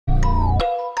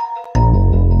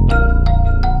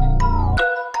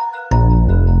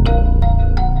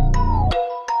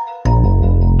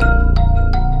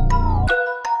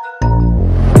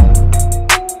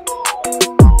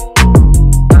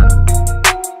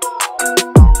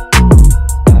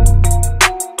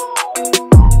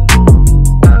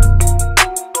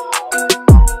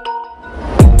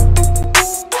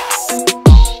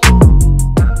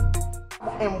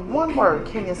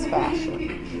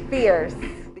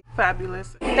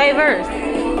Fabulous. Diverse.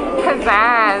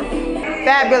 Pizzazz.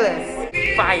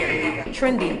 Fabulous. Fire.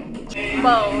 Trendy.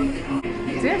 Bold.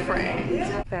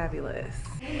 Different. Fabulous.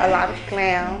 A lot of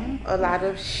glam, a lot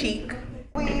of chic.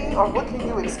 What can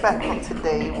you expect from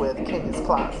today with Kenya's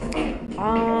Kloset?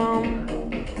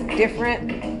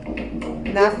 Different.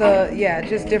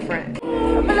 Just different. I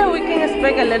feel like we can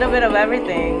expect a little bit of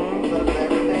everything.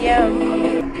 Yeah.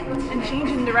 And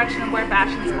changing direction of where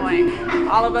fashion's going.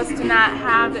 All of us do not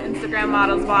have the Instagram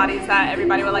models' bodies that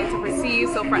everybody would like to perceive.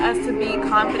 So for us to be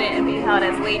confident and be held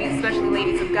as ladies, especially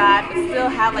ladies of God, but still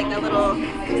have like a little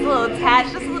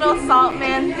touch, just a little salt,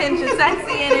 man, pinch of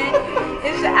sexy in it.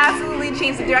 It should absolutely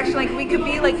change the direction. Like we could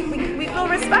be like, we feel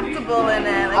respectable in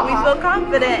it. Like we feel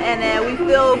confident in it. We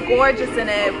feel gorgeous in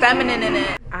it, feminine in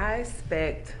it. I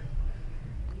expect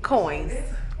coins.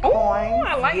 Coins.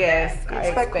 I like Yes, that. I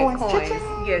expect coins. coins.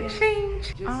 Yeah,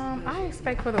 change. I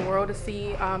expect for the world to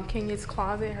see Kenya's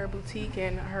Closet, her boutique,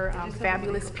 and her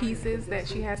fabulous pieces that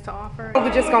she has to offer.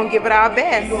 We're just gonna give it our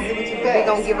best. We're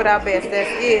gonna give it our best. That's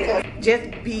it.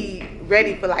 Just be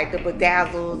ready for like the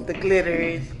bedazzles, the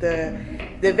glitters,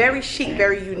 the very chic,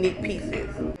 very unique pieces.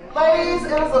 Ladies,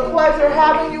 it is a pleasure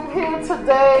having you here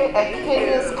today at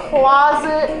Kenya's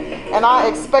Kloset, and I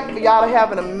expect for y'all to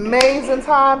have an amazing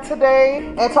time today.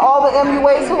 And to all the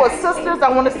MUAs who are sisters, I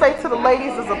want to say to the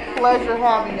ladies, it's a pleasure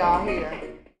having y'all here.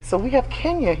 So we have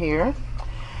Kenya here.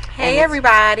 Hey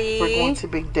everybody. We're going to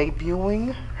be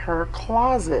debuting her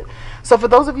closet. So for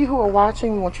those of you who are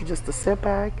watching, we want you just to sit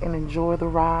back and enjoy the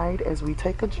ride as we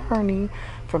take a journey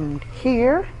from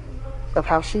here, of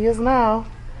how she is now,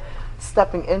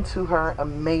 stepping into her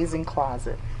amazing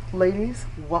closet. Ladies,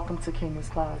 welcome to Kenya's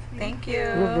Closet. Thank you.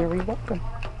 You're very welcome.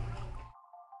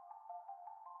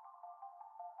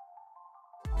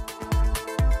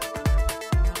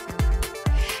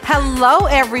 Hello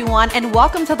everyone and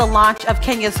welcome to the launch of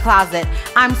Kenya's Closet.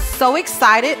 I'm so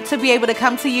excited to be able to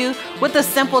come to you with the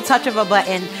simple touch of a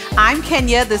button. I'm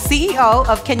Kenya, the CEO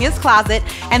of Kenya's Closet,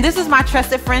 and this is my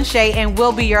trusted friend Shay, and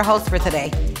we'll be your host for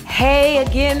today. Hey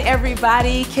again,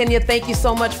 everybody. Kenya, thank you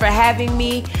so much for having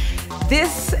me.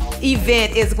 This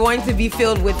event is going to be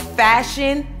filled with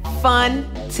fashion, fun,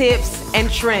 tips,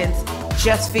 and trends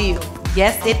just for you.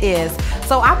 Yes, it is.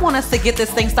 So I want us to get this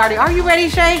thing started. Are you ready,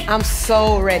 Shay? I'm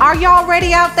so ready. Are y'all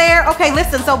ready out there? Okay,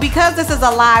 listen, so because this is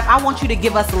a live, I want you to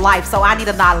give us life. So I need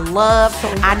a lot of love.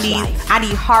 I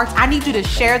need hearts. I need you to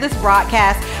share this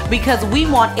broadcast because we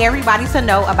want everybody to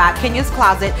know about Kenya's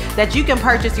Closet, that you can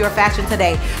purchase your fashion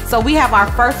today. So we have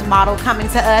our first model coming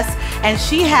to us, and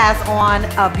she has on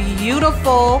a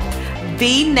beautiful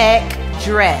V-neck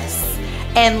dress.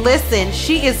 And listen,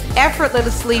 she is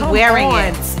effortlessly wearing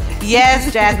it.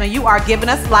 Yes, Jasmine, you are giving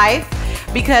us life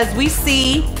because we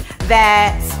see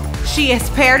that she has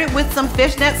paired it with some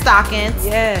fishnet stockings.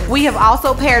 Yes. We have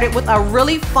also paired it with a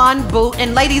really fun boot.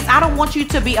 And ladies, I don't want you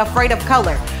to be afraid of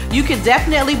color. You can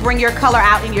definitely bring your color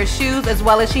out in your shoes, as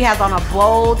well as she has on a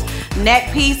bold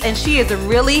neck piece, and she is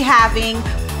really having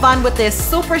fun with this.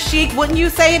 Super chic, wouldn't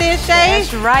you say it is, Shay?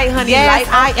 That's right, honey. Yes,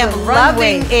 Light I up am the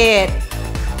runway. loving it.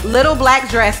 Little black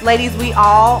dress, ladies, we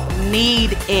all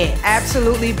need it.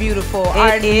 Absolutely beautiful.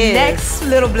 Our next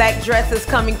little black dress is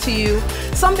coming to you.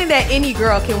 Something that any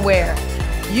girl can wear.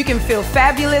 You can feel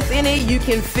fabulous in it. You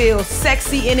can feel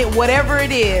sexy in it, whatever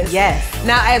it is. Yes.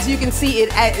 Now, as you can see,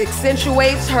 it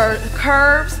accentuates her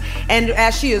curves. And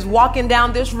as she is walking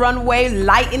down this runway,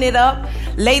 lighting it up,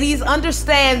 ladies,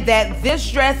 understand that this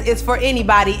dress is for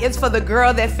anybody. It's for the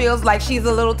girl that feels like she's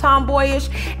a little tomboyish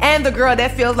and the girl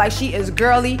that feels like she is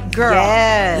girly girl.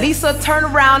 Yes. Lisa, turn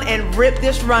around and rip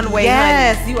this runway,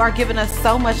 Yes, honey. you are giving us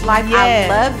so much life. Yes.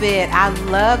 I love it. I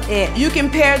love it. You can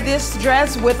pair this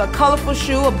dress with a colorful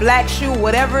shoe, a black shoe,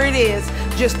 whatever it is.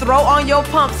 Just throw on your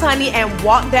pumps, honey, and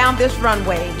walk down this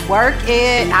runway. Work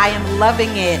it. I am loving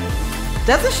it.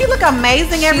 Doesn't she look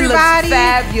amazing, everybody? She looks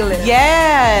fabulous.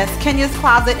 Yes. Kenya's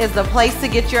Closet is the place to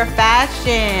get your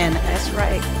fashion. That's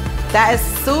right. That is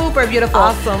super beautiful.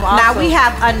 Awesome. Now we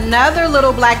have another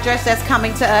little black dress that's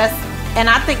coming to us,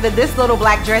 and I think that this little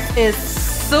black dress is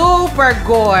super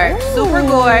gorge. Super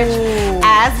gorge.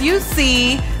 As you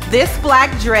see, this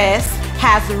black dress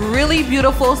has really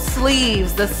beautiful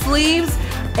sleeves. The sleeves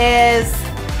is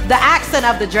the accent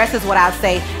of the dress is what I'd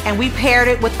say, and we paired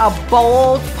it with a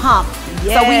bold pump.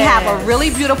 Yes. So we have a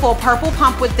really beautiful purple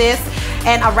pump with this,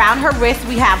 and around her wrist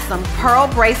we have some pearl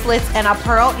bracelets and a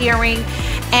pearl earring.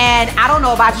 And I don't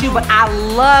know about you, but I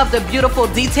love the beautiful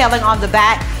detailing on the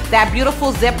back. That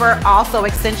beautiful zipper also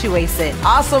accentuates it.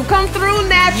 Awesome. Come through,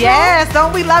 natural. Yes,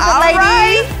 don't we love it,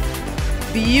 ladies?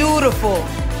 Right. Beautiful.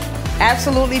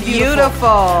 Absolutely beautiful.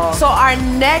 Beautiful. So our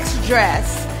next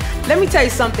dress, Let me tell you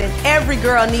something. Every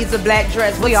girl needs a black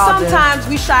dress, but We all do. sometimes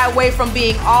we shy away from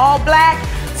being all black.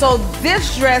 So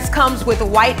this dress comes with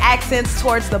white accents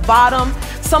towards the bottom,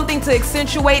 something to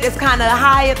accentuate. It's kind of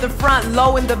high at the front,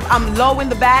 low in the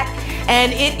back,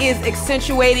 and it is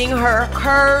accentuating her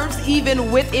curves,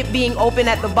 even with it being open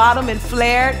at the bottom and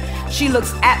flared. She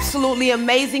looks absolutely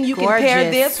amazing. You can pair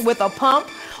Gorgeous. this with a pump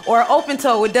or open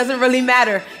toe. It doesn't really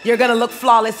matter. You're gonna look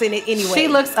flawless in it anyway. She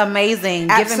looks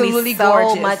amazing, Absolutely giving me so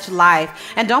gorgeous. much life.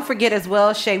 And don't forget as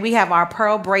well, Shay, we have our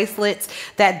pearl bracelets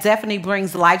that definitely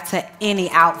brings life to any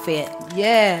outfit.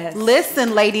 Yes.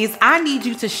 Listen, ladies, I need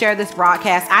you to share this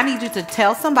broadcast. I need you to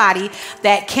tell somebody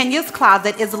that Kenya's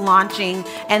Closet is launching,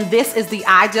 and this is the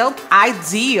ideal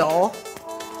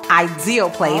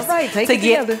place All right, take to it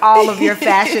get together. all of your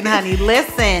fashion, honey.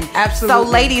 Listen. Absolutely. So,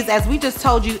 ladies, as we just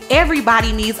told you,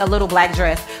 everybody needs a little black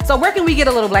dress. So where can we get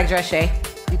a little black dress, Shay?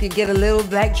 You can get a little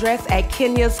black dress at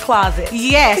Kenya's Closet.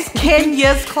 Yes,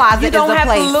 Kenya's Closet You don't is the have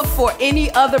place. to look for any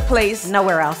other place.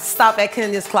 Nowhere else. Stop at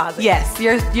Kenya's Closet. Yes,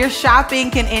 your shopping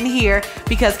can end here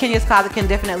because Kenya's Closet can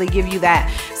definitely give you that.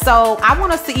 So I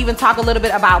want us to even talk a little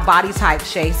bit about body types,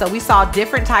 Shay. So we saw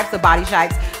different types of body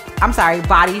types. I'm sorry,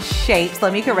 body shapes.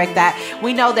 Let me correct that.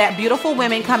 We know that beautiful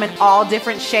women come in all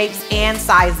different shapes and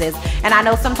sizes. And I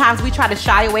know sometimes we try to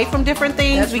shy away from different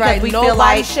things That's because right. we No feel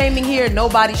body like shaming here. No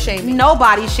body shaming. no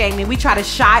body shaming. We try to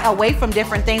shy away from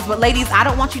different things. But ladies, I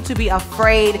don't want you to be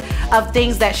afraid of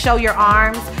things that show your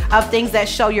arms, of things that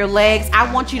show your legs.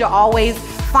 I want you to always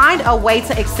find a way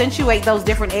to accentuate those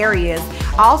different areas.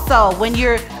 Also, when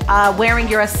you're wearing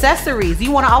your accessories,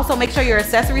 you want to also make sure your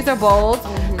accessories are bold.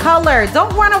 Color.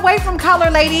 Don't run away from color,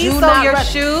 ladies. Do So not your run-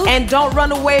 shoes. And don't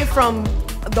run away from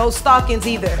those stockings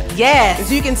either. Yes.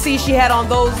 As you can see, she had on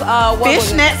those what was it?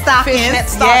 Fishnet stockings. Fishnet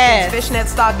stockings. Yes. Fishnet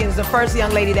stockings. The first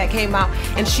young lady that came out,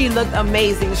 and she looked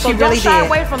amazing. So She don't really shy did.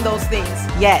 away from those things.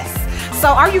 Yes. So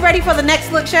are you ready for the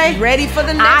next look, Shay? Ready for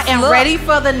the next I am look? ready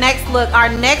for the next look. Our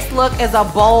next look is a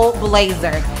bold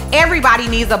blazer. Everybody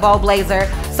needs a bold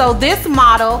blazer. So this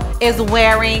model is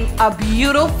wearing a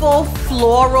beautiful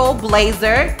floral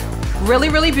blazer. Really,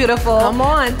 really beautiful. Come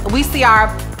on. We see our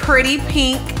pretty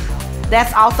pink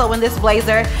that's also in this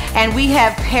blazer. And we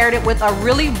have paired it with a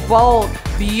really bold,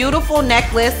 beautiful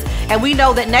necklace. And we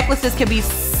know that necklaces can be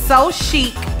so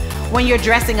chic when you're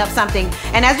dressing up something.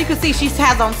 And as you can see, she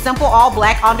has on simple all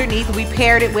black underneath. We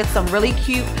paired it with some really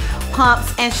cute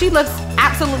pumps, and she looks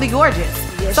absolutely gorgeous.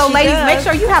 Yes, So she ladies, does. make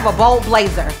sure you have a bold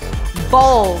blazer.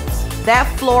 Bold. That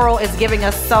floral is giving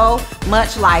us so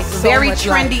much life. Very much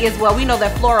trendy as well. We know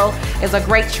that floral is a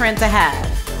great trend to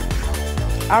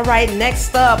have. All right,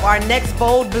 next up, our next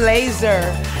bold blazer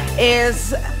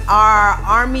is our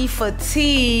army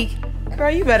fatigue.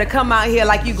 Girl, you better come out here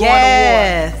like you going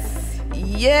to war.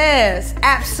 Yes,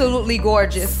 absolutely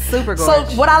gorgeous. Super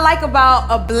gorgeous. So what I like about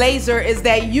a blazer is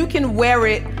that you can wear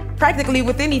it practically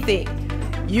with anything.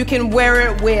 You can wear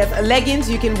it with leggings,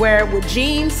 you can wear it with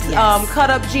jeans, Yes. cut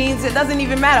up jeans, it doesn't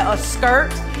even matter, a skirt,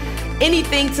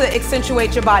 anything to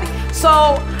accentuate your body. So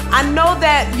I know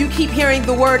that you keep hearing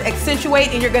the word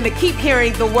accentuate, and you're gonna keep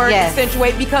hearing the word Yes.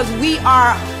 accentuate because we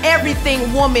are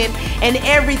everything woman and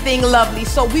everything lovely.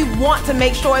 So we want to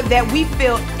make sure that we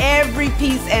feel every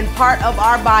piece and part of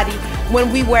our body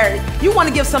when we wear it. You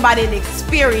wanna give somebody an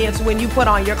experience when you put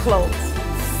on your clothes.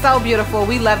 So beautiful.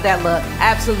 We love that look.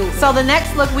 Absolutely. So the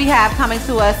next look we have coming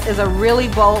to us is a really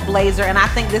bold blazer, and I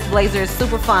think this blazer is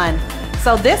super fun.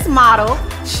 So this model,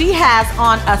 she has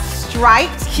on a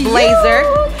striped blazer,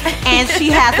 and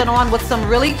she has it on with some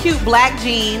really cute black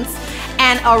jeans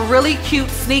and a really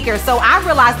cute sneaker. So I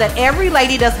realized that every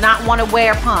lady does not want to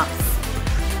wear pumps.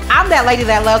 I'm that lady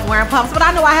that loves wearing pumps, but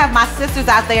I know I have my sisters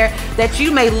out there that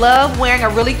you may love wearing a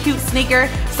really cute sneaker.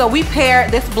 So we pair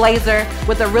this blazer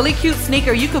with a really cute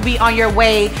sneaker. You could be on your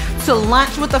way to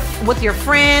lunch with your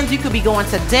friends. You could be going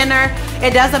to dinner.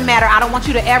 It doesn't matter. I don't want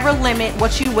you to ever limit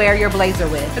what you wear your blazer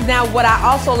with. Now, what I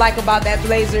also like about that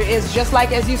blazer is, just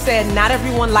like as you said, not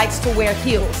everyone likes to wear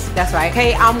heels. That's right.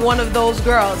 Okay, I'm one of those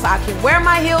girls. I can wear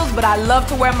my heels, but I love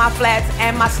to wear my flats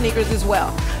and my sneakers as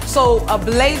well. So a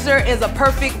blazer is a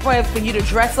perfect way for you to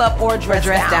dress up or dress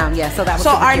down. Yeah, so that was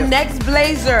So super our cute. next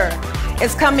blazer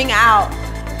is coming out.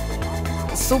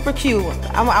 Super cute.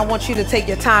 I want you to take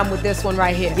your time with this one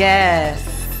right here. Yes.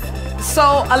 So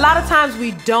a lot of times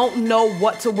we don't know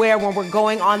what to wear when we're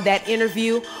going on that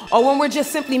interview, or when we're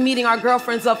just simply meeting our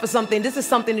girlfriends up for something. This is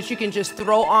something that you can just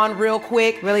throw on real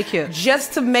quick. Really cute.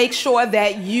 Just to make sure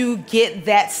that you get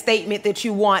that statement that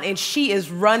you want. And she is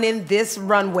running this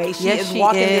runway. She Yes, is she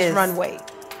walking is. this runway.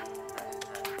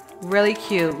 Really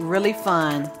cute. Really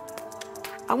fun.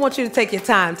 I want you to take your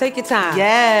time. Take your time.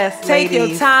 Yes, Take ladies.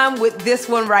 your time with this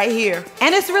one right here.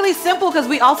 And it's really simple because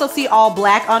we also see all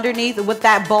black underneath with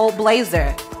that bold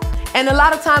blazer. And a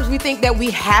lot of times we think that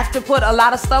we have to put a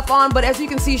lot of stuff on, but as you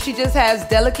can see, she just has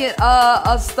delicate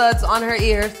studs on her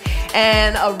ears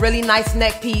and a really nice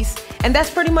neck piece. And that's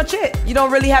pretty much it. You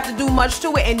don't really have to do much to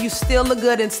it, and you still look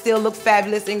good and still look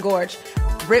fabulous and gorgeous.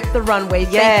 Rip the runway.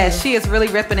 Yes, she is really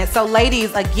ripping it. So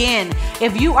ladies, again,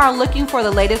 if you are looking for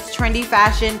the latest trendy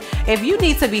fashion, if you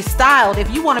need to be styled, if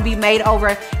you want to be made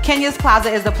over, Kenya's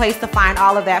Closet is the place to find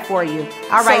all of that for you.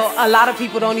 All right. So a lot of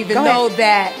people don't even know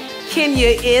that Kenya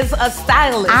is a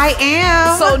stylist. I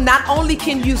am. So not only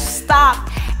can you stop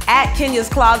at Kenya's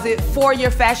Closet for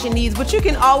your fashion needs, but you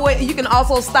can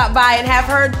also stop by and have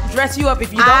her dress you up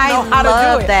if you don't know how to do it.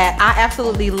 I love that. I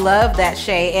absolutely love that,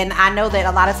 Shay. And I know that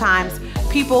a lot of times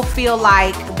people feel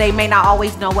like they may not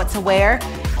always know what to wear.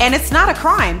 And it's not a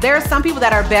crime. There are some people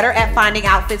that are better at finding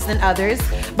outfits than others,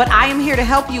 but I am here to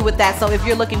help you with that. So if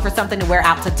you're looking for something to wear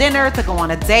out to dinner, to go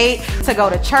on a date, to go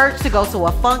to church, to go to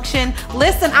a function,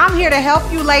 listen, I'm here to help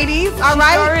you, ladies. All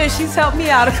right? Sure is. She's helped me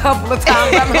out a couple of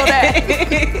times. I know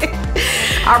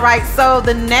that. All right, so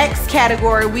the next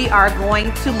category we are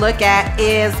going to look at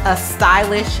is a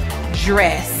stylish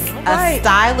dress. A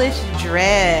stylish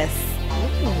dress.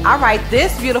 All right,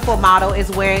 this beautiful model is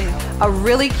wearing a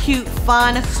really cute,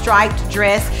 fun, striped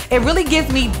dress. It really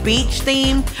gives me beach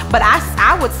theme, but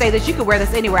I would say that you could wear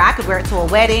this anywhere. I could wear it to a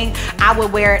wedding. I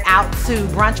would wear it out to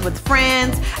brunch with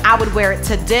friends. I would wear it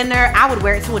to dinner. I would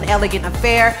wear it to an elegant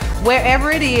affair.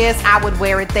 Wherever it is, I would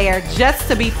wear it there just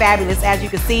to be fabulous. As you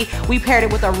can see, we paired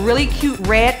it with a really cute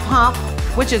red pump,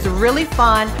 which is really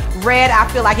fun. Red, I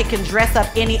feel like it can dress up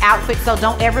any outfit, so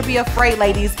don't ever be afraid,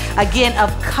 ladies, again, of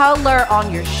color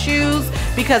on your shoes,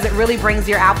 because it really brings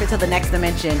your outfit to the next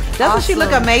dimension. Doesn't she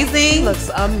look amazing? She looks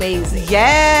amazing.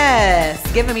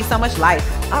 Yes, giving me so much life.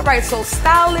 All right, so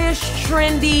stylish,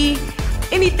 trendy,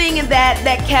 anything in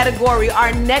that category.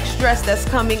 Our next dress that's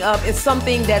coming up is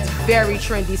something that's very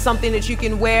trendy, something that you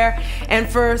can wear. And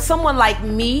for someone like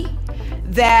me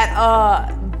that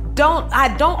I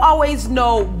don't always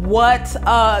know what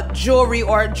jewelry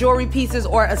or jewelry pieces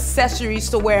or accessories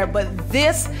to wear, but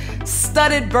this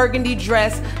studded burgundy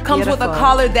dress comes with a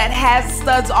collar that has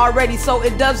studs already, so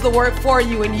it does the work for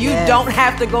you, and you don't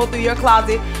have to go through your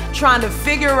closet trying to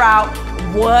figure out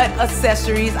what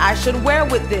accessories I should wear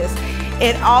with this.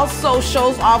 It also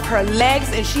shows off her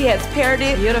legs, and she has paired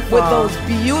it with those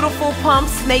beautiful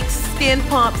pumps, snake skin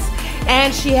pumps,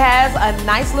 and she has a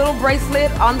nice little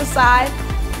bracelet on the side,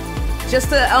 just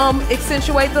to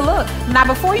accentuate the look. Now,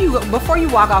 before you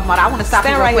walk off, model, I want to stop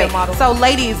you real quick. Model. So,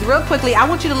 ladies, real quickly, I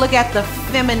want you to look at the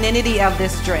femininity of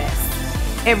this dress.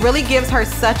 It really gives her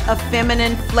such a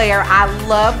feminine flair. I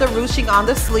love the ruching on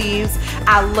the sleeves.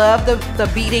 I love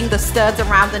the beading, the studs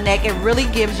around the neck. It really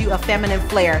gives you a feminine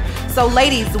flair. So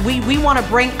ladies, we want to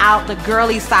bring out the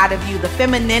girly side of you, the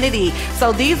femininity.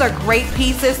 So these are great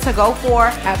pieces to go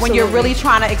for when you're really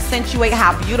trying to accentuate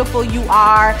how beautiful you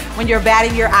are. When you're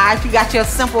batting your eyes, you got your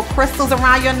simple crystals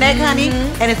around your neck, honey,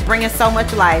 and it's bringing so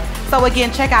much life. So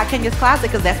again, check out Kenya's Closet,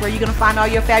 because that's where you're going to find all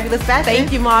your fabulous fashion.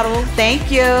 Thank you, model. Thank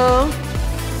you.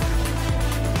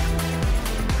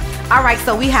 All right,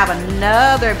 so we have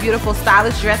another beautiful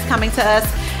stylish dress coming to us,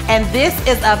 and this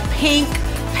is a pink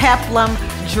peplum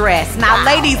dress. Now,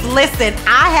 ladies, listen,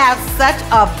 I have such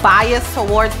a bias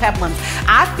towards peplums.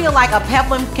 I feel like a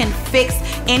peplum can fix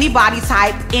any body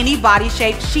type, any body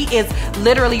shape. She is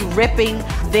literally ripping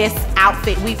this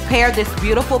outfit. We've paired this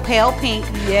beautiful pale pink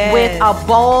with a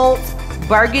bold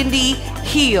burgundy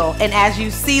heel, and as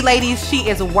you see, ladies, she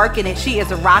is working it. She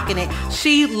is rocking it.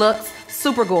 She looks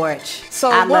super gorgeous. So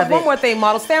one more thing,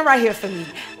 model, stand right here for me,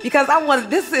 because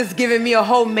this is giving me a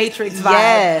whole Matrix vibe.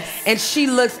 Yes. And she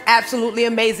looks absolutely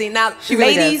amazing. Now, she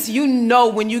really ladies, does. you know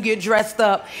when you get dressed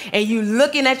up and you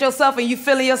looking at yourself and you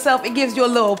feeling yourself, it gives you a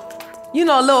little, you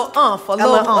know, a little oomph, a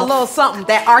little something.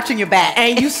 That arch in your back.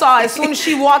 And you saw as soon as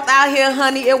she walked out here,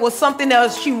 honey, it was something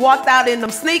else. She walked out in them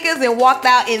sneakers and walked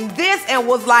out in this and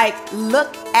was like,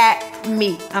 look at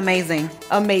me. Amazing.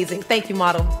 Amazing. Thank you,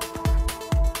 model.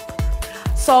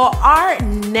 So our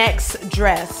next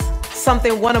dress,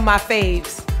 one of my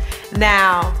faves.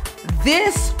 Now,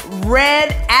 this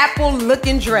red apple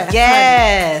looking dress,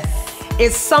 honey,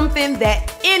 is something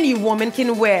that any woman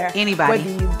can wear. Anybody.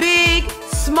 Whether you big,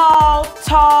 small,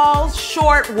 tall,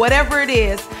 short, whatever it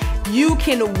is, you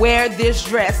can wear this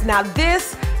dress. Now,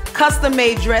 this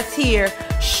custom-made dress here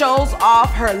shows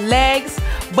off her legs,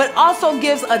 but also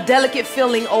gives a delicate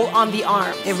feeling on the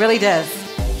arms. It really does.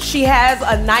 She has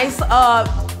a nice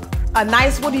a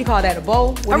nice, what do you call that, a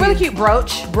bow? A really cute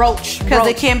brooch. Because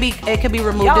it can be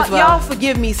removed as well. Y'all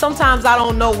forgive me. Sometimes I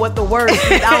don't know what the words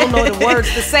I don't know the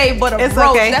words to say, but a brooch.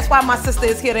 Okay. That's why my sister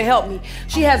is here to help me.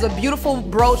 She has a beautiful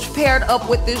brooch paired up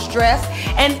with this dress,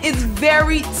 and it's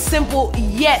very simple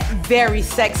yet very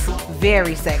sexy.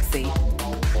 Very sexy.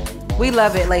 We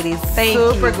love it, ladies. Thank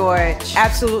you. Super gorgeous.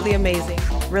 Absolutely amazing.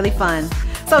 Really fun.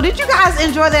 So did you guys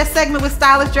enjoy that segment with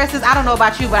stylish dresses? I don't know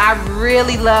about you, but I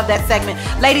really love that segment.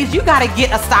 Ladies, you gotta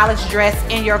get a stylish dress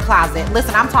in your closet.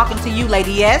 Listen, I'm talking to you,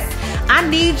 lady. Yes, I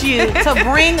need you to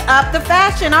bring up the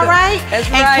fashion, all right? That's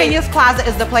and right. Kenya's Closet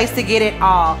is the place to get it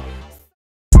all.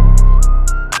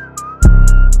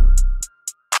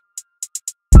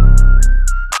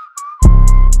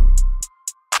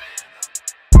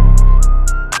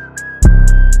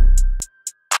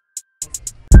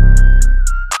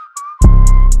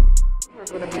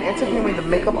 We're going to be interviewing the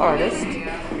makeup artist.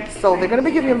 So they're going to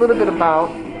be giving you a little bit about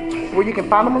where you can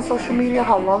find them on social media,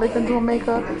 how long they've been doing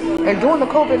makeup, and during the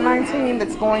COVID-19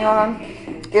 that's going on,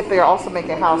 if they're also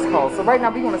making house calls. So right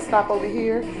now we're going to stop over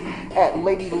here at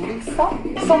Lady Lisa.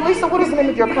 So Lisa, what is the name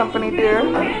of your company, dear?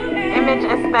 Image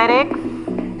Aesthetics.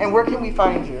 And where can we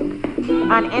find you?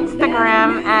 On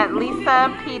Instagram at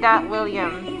Lisa P.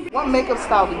 Williams. What makeup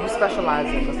style do you specialize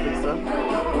in, Miss Lisa?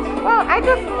 Well, I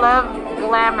just love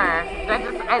glamour.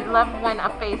 I love when a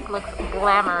face looks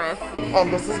glamorous.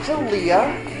 And this is Julia.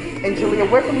 And Julia,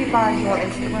 where can we find you on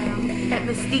Instagram? At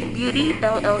Mystique Beauty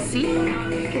LLC.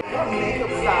 What makeup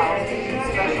style do you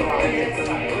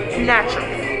specialize in? Natural.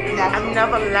 I'm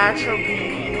never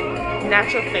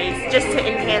natural face, just to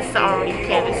enhance the already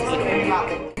canvas feel.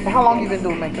 And how long you been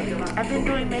doing makeup? I've been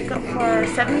doing makeup for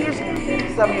 7 years now.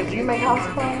 7 years. Do you make house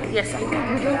calls? Yes, I do.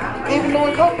 You do? Even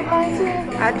during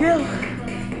COVID-19? I do.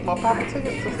 More power to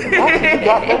you, sister. Okay, you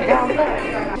got that down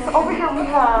there. So over here we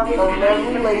have a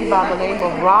lovely lady by the name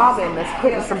of Robin that's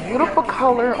putting some beautiful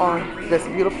color on this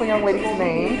beautiful young lady's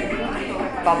name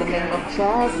by the name of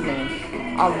Jasmine.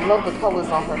 I love the colors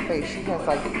on her face. She has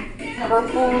like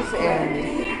purples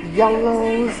and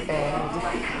yellows,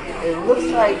 and it looks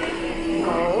like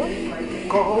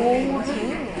gold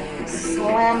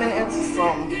slamming into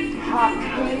some hot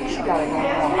pink. She got it going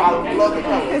on. I love the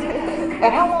colors.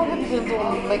 And how long have you been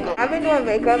doing makeup? I've been doing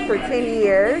makeup for 10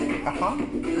 years. Uh-huh.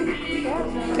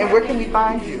 Yeah. And where can we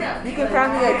find you? You can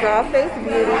find me at Dollface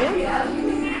Beauty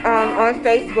on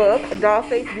Facebook,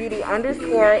 Dollface Beauty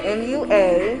 _MUA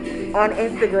on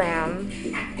Instagram.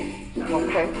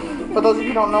 Okay. For those of you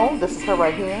who don't know, this is her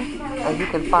right here. And you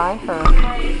can find her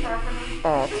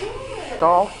at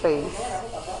Dollface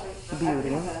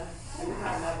Beauty.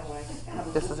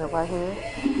 This is her right here.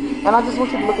 And I just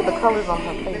want you to look at the colors on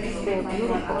her face. They're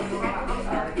beautiful.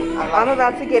 I'm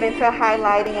about to get into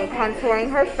highlighting and contouring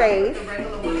her face.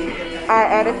 I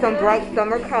added some bright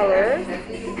summer colors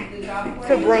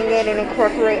to bring in and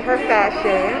incorporate her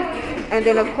fashion. And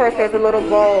then of course there's a little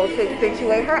bowl to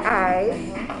accentuate her eyes.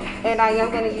 And I am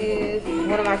going to use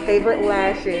one of my favorite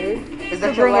lashes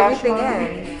to bring everything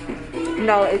in.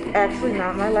 No, it's actually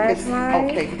not my lash line.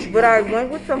 Okay, but I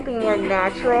went with something more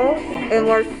natural and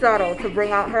more subtle to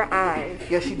bring out her eyes.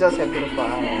 Yeah, she does have beautiful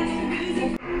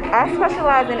eyes. I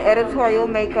specialize in editorial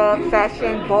makeup,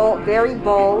 fashion, bold, very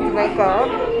bold makeup.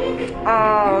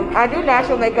 I do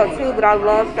natural makeup too, but I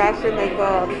love fashion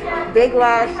makeup. Big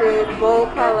lashes, bold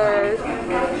colors,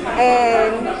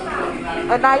 and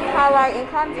a nice highlight and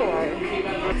contour.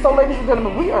 So ladies and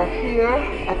gentlemen, we are here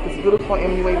at this beautiful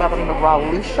MUA by the name of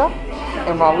Ralisha.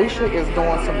 And Ralisha is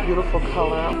doing some beautiful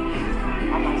color.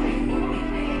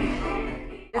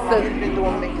 How long have you been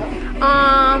doing makeup?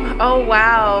 Oh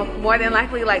wow, more than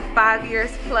likely like 5 years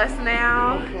plus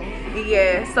now. Okay.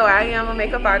 Yeah, so I am a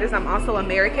makeup artist. I'm also a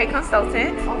Mary Kay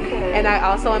consultant. Okay. And I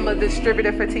also am a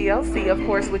distributor for TLC, of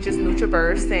course, which is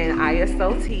NutriBurst and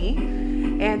ISOT.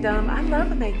 And I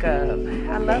love makeup.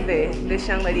 I love it. This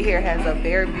young lady here has a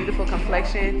very beautiful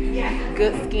complexion,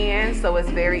 good skin, so it's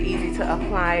very easy to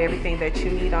apply everything that you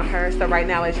need on her. So right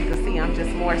now, as you can see, I'm just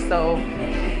more so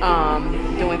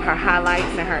doing her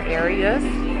highlights and her areas.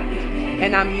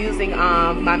 And I'm using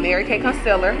my Mary Kay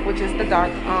concealer, which is the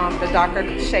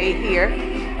darker shade here,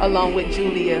 along with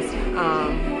Julia's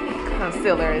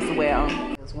concealer as well.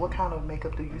 What kind of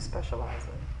makeup do you specialize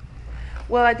in?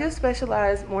 Well, I do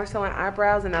specialize more so in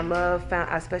eyebrows, and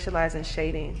I specialize in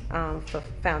shading for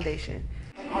foundation.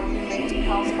 Are you making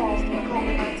house calls during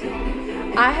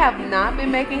COVID-19? I have not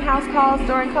been making house calls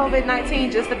during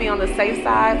COVID-19, just to be on the safe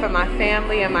side for my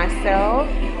family and myself.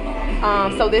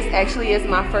 So this actually is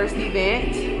my first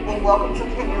event. Well, welcome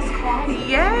to Kenya's Closet.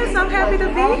 Yes, I'm happy to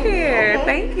be here.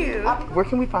 Thank you. Where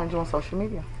can we find you on social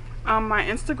media? My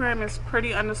Instagram is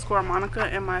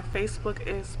pretty_Monica and my Facebook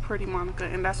is pretty Monica,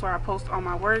 and that's where I post all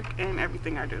my work and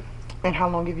everything I do. And how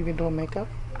long have you been doing makeup?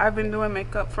 I've been doing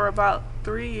makeup for about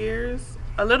 3 years.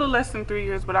 A little less than 3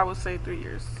 years, but I would say 3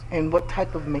 years. And what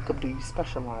type of makeup do you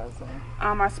specialize in?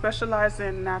 I specialize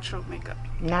in natural makeup.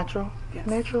 Natural? Yes.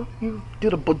 Natural? Do you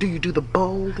do the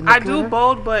bold and the I glitter? do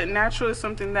bold, but natural is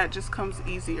something that just comes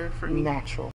easier for me.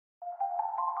 Natural.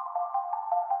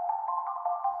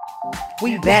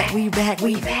 We back.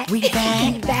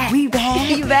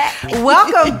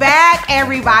 Welcome back,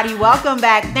 everybody. Welcome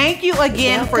back. Thank you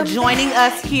again for joining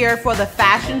us here for the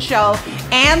fashion show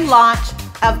and launch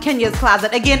of Kenya's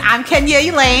Closet. Again, I'm Kenya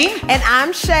Elaine. And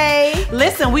I'm Shay.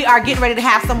 Listen, we are getting ready to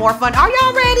have some more fun. Are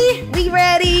y'all ready? We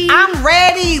ready. I'm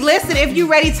ready. Listen, if you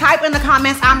ready, type in the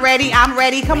comments, I'm ready.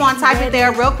 Come on, type it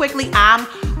there real quickly. I'm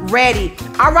ready.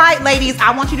 All right, ladies, I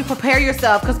want you to prepare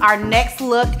yourself because our next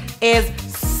look is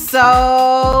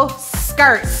so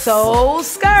skirts. So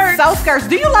skirts.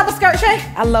 Do you love a skirt, Shay?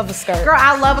 I love a skirt. Girl,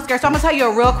 I love a skirt. So I'm gonna tell you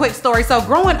a real quick story. So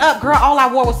growing up, girl, all I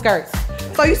wore was skirts.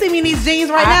 So you see me in these jeans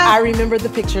right now? I remember the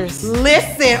pictures.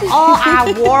 Listen, all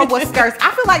I wore was skirts.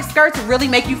 I feel like skirts really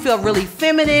make you feel really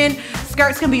feminine.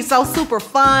 Skirts can be so super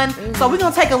fun. So we're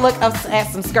gonna take a look at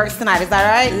some skirts tonight. Is that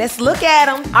all right? Let's look at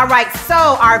them. All right, so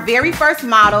our very first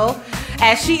model,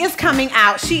 as she is coming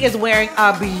out, she is wearing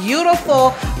a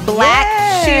beautiful black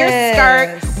sheer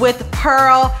skirt with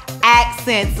pearl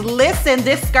accents. Listen,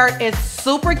 this skirt is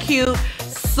super cute,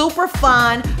 super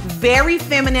fun, very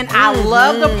feminine. I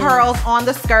love the pearls on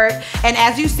the skirt. And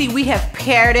as you see, we have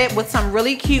paired it with some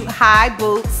really cute high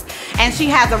boots. And she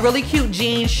has a really cute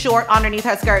jean short underneath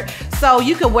her skirt. So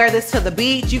you could wear this to the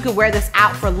beach. You could wear this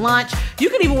out for lunch.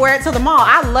 You could even wear it to the mall.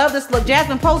 I love this look.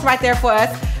 Jasmine, pose right there for us.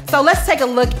 So let's take a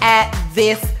look at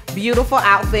this beautiful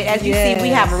outfit. As you see, we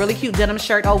have a really cute denim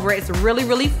shirt over it. It's really,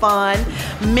 really fun.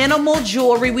 Minimal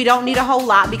jewelry. We don't need a whole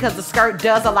lot because the skirt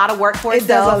does a lot of work for itself. It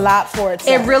does a lot for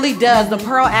itself. It really does. The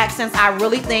pearl accents, I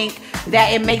really think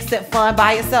that it makes it fun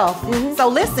by itself. So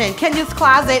listen, Kenya's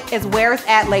Closet is where it's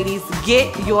at, ladies.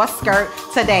 Get your skirt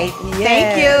today.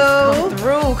 Thank you.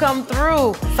 Come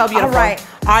through. So beautiful. All right,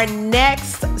 our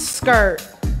next skirt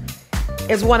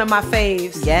is one of my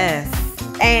faves. Yes.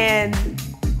 And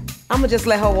I'm gonna just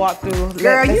let her walk through.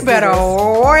 Girl, you better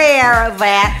wear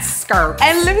that skirt.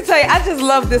 And let me tell you, I just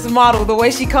love this model, the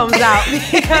way she comes out.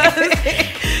 Because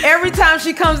every time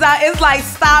she comes out, it's like,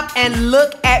 stop and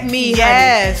look at me.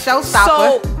 Yes, showstopper.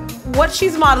 So what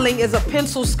she's modeling is a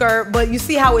pencil skirt, but you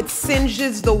see how it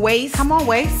singes the waist? Come on,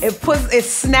 waist. It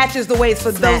snatches the waist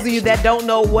for those of you that don't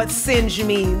know what singe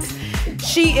means.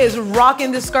 She is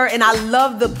rocking the skirt, and I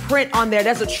love the print on there.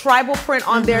 There's a tribal print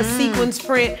on there, sequins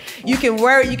print. You can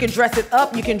wear it, you can dress it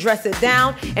up, you can dress it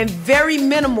down, and very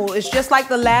minimal. It's just like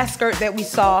the last skirt that we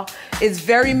saw. It's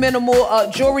very minimal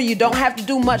jewelry. You don't have to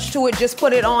do much to it. Just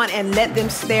put it on and let them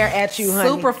stare at you, honey.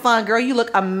 Super fun, girl. You look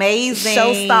amazing.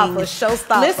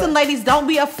 Showstopper. Listen, ladies, don't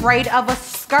be afraid of a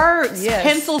skirt. Yes.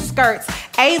 Pencil skirts,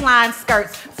 A-line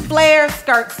skirts, flare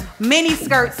skirts, mini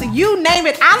skirts, you name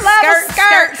it. I love a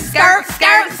skirt.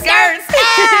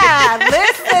 Yeah,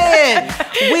 listen,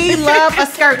 we love a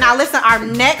skirt. Now listen, our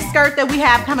next skirt that we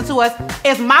have coming to us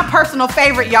is my personal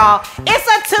favorite, y'all. It's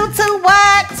a tutu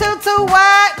what?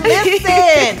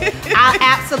 Listen, I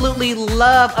absolutely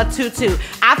love a tutu.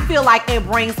 I feel like it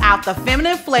brings out the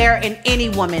feminine flair in any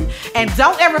woman. And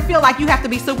don't ever feel like you have to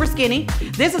be super skinny.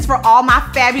 This is for all my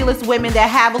fabulous women that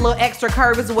have a little extra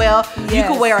curve as well. Yes. You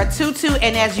can wear a tutu,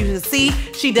 and as you can see,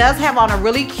 she does have on a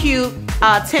really cute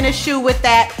tennis shoe with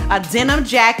that, a denim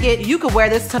jacket. You could wear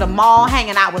this to the mall,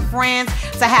 hanging out with friends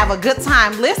to have a good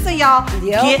time. Listen, y'all,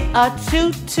 get a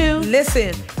tutu.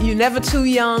 Listen, you're never too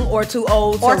young or too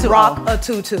old to rock a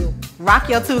tutu. Rock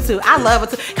your tutu. I love a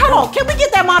tutu. Come on, can we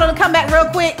get that model to come back real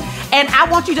quick? And I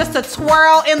want you just to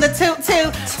twirl in the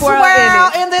tutu. Twirl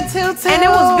in the tutu. And it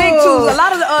was big too. A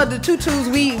lot of the tutus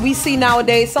we see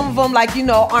nowadays, some of them, like, you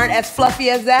know, aren't as fluffy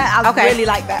as that. I really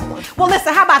like that one. Well,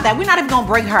 listen, how about that? We're not even gonna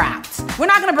bring her out. We're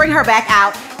not gonna bring her back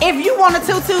out. If you want a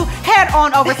tutu, head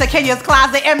on over to Kenya's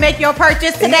Closet and make your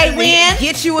purchase today. When?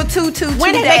 Get you a tutu today.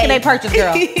 When they making their purchase,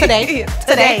 girl? Today.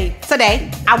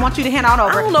 I want you to head on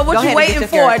over. I don't know what you're waiting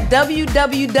for.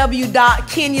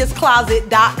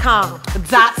 www.kenyascloset.com.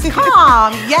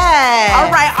 Yes. All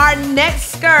right, our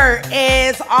next skirt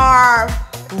is our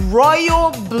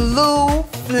royal blue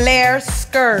flare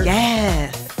skirt.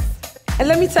 Yes. And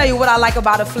let me tell you what I like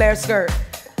about a flare skirt.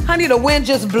 Honey, the wind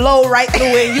just blow right through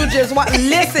it. You just want,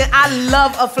 listen, I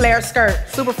love a flare skirt.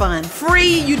 Super fun.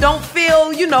 Free, you don't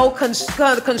feel, you know,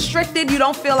 constricted. You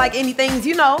don't feel like anything's,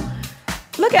 you know.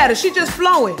 Look at her, she just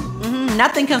flowing.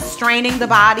 Nothing constraining the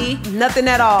body. Nothing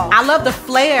at all. I love the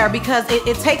flare because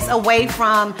it takes away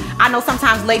from, I know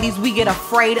sometimes ladies, we get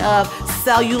afraid of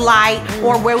cellulite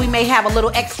or where we may have a little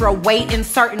extra weight in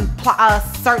certain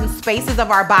spaces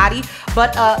of our body.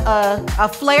 But a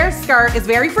flare skirt is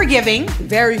very forgiving.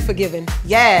 Very forgiving.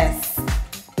 Yes.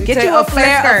 Get you a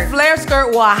flare skirt. A flare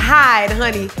skirt will hide,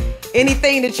 honey,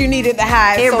 anything that you needed to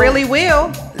hide. It really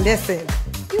will. Listen,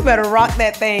 you better rock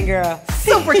that thing, girl.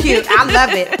 Super cute. I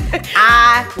love it.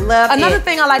 I love it. Another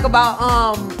thing I like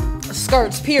about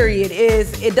skirts, period,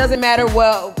 is it doesn't matter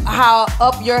how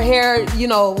up your hair, you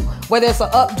know, whether it's an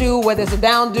updo, whether it's a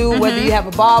downdo, whether you have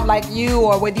a bob like you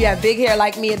or whether you have big hair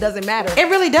like me, it doesn't matter. It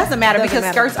really doesn't matter because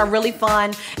skirts are really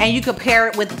fun and you could pair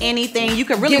it with anything. You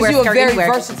could really wear a skirt anywhere.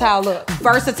 Gives you a very versatile look.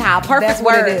 Versatile, perfect That's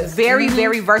what word. it is. Very,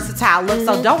 very versatile look.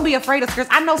 So don't be afraid of skirts.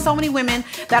 I know so many women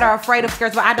that are afraid of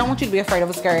skirts, but I don't want you to be afraid of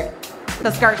a skirt. The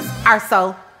skirts are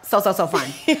so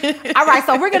fun. All right,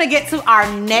 so we're gonna get to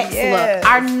our next look.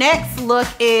 Our next look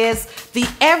is the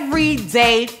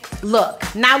everyday look.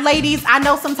 Now, ladies, I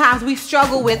know sometimes we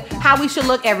struggle with how we should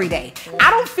look every day.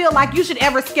 I don't feel like you should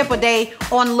ever skip a day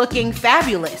on looking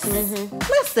fabulous.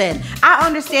 Listen, I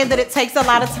understand that it takes a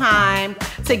lot of time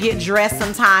to get dressed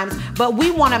sometimes, but we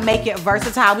wanna make it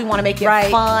versatile. We wanna make it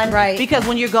fun. Because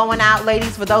when you're going out,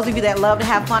 ladies, for those of you that love to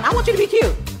have fun, I want you to be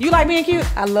cute. You like being cute?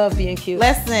 I love being cute.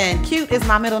 Listen, cute is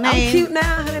my middle name. I'm cute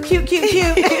now, honey. Cute.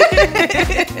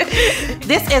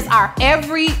 This is our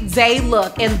everyday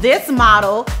look, and this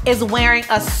model is wearing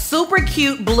a super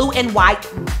cute blue and white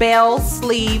bell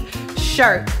sleeve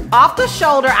shirt. Off the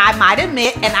shoulder, I might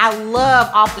admit, and I love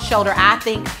off the shoulder. I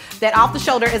think that off the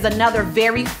shoulder is another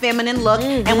very feminine look,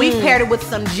 and we've paired it with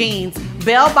some jeans,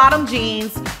 bell bottom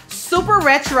jeans, super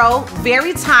retro,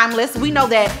 very timeless. We know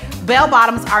that bell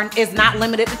bottoms is not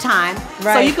limited to time,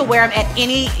 so you can wear them at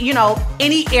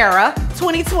any era.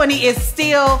 2020 is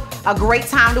still a great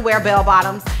time to wear bell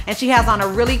bottoms, and she has on a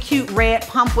really cute red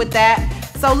pump with that.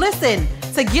 So listen,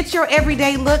 to get your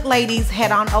everyday look, ladies,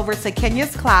 head on over to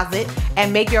Kenya's Closet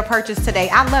and make your purchase today.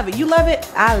 I love it. You love it?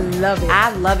 I love it.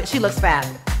 I love it. She looks fab.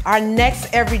 Our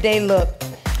next everyday look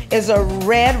is a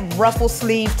red ruffle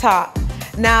sleeve top.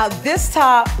 Now, this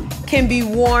top can be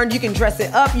worn. You can dress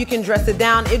it up, you can dress it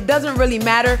down. It doesn't really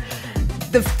matter.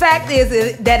 The fact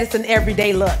is that it's an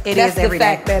everyday look. That's the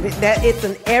fact that it's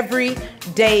an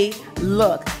everyday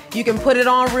look. You can put it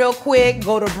on real quick,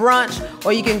 go to brunch,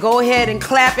 or you can go ahead and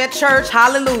clap at church.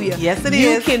 Hallelujah. Yes, it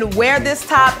is. You can wear this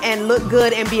top and look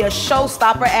good and be a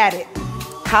showstopper at it.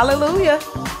 Hallelujah.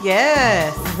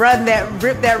 Yes.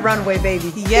 Rip that runway,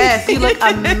 baby. Yes, you look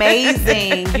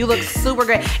amazing. You look super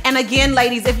great. And again,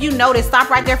 ladies, if you notice, stop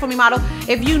right there for me, model.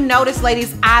 If you notice,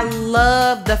 ladies, I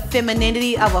love the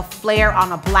femininity of a flare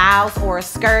on a blouse or a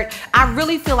skirt. I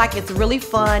really feel like it's really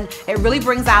fun. It really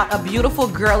brings out a beautiful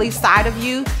girly side of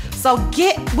you. So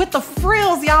get with the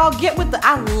frills, y'all.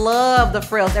 I love the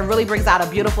frills. It really brings out a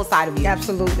beautiful side of you.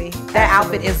 Absolutely. That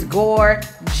outfit is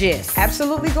gorgeous.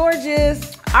 Absolutely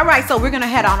gorgeous. All right, so we're gonna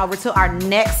head on over to our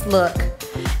next look.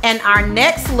 And our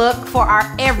next look for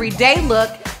our everyday look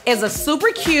is a super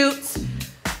cute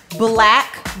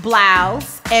black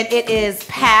blouse. And it is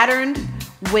patterned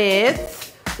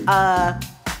with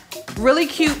really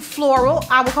cute floral.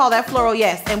 I would call that floral,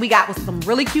 yes. And we got with some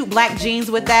really cute black jeans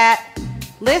with that.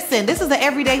 Listen, this is the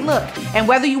everyday look. And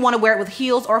whether you want to wear it with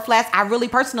heels or flats, I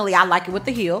like it with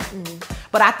the heel.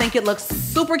 But I think it looks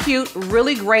super cute,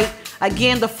 really great.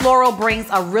 Again, the floral brings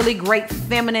a really great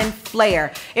feminine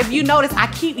flair. If you notice, I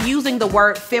keep using the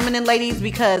word feminine, ladies,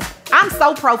 because I'm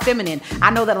so pro-feminine.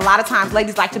 I know that a lot of times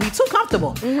ladies like to be too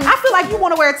comfortable. I feel like you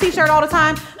want to wear a t-shirt all the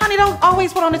time. Honey, don't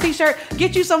always put on a t-shirt.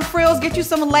 Get you some frills, get you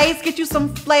some lace, get you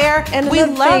some flair. And we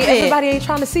love it. Everybody ain't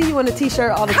trying to see you in a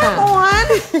t-shirt all the time. Come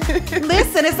on.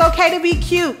 Listen, it's okay to be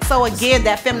cute. So again,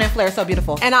 that feminine flair is so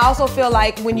beautiful. And I also feel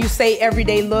like when you say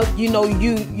everyday look, you know,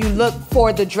 you look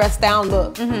for the dressed down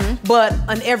look. But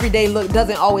an everyday look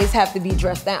doesn't always have to be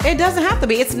dressed down. It doesn't have to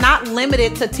be. It's not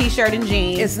limited to t-shirt and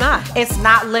jeans. It's not. It's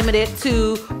not limited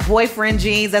to boyfriend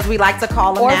jeans, as we like to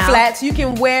call them now. Or flats. You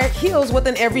can wear heels with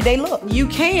an everyday look. You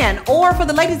can. Or for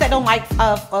the ladies that don't like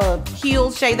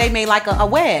heels, Shay, they may like a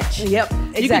wedge. Yep,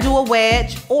 exactly. You could do a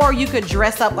wedge, or you could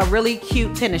dress up a really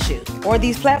cute tennis shoe. Or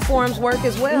these platforms work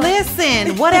as well.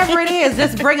 Listen, whatever it is,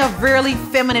 just bring a really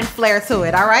feminine flair to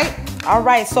it, all right? All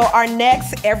right, so our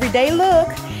next everyday look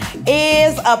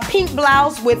is a pink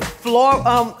blouse with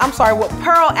with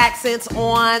pearl accents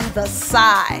on the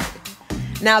side.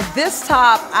 Now this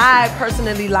top I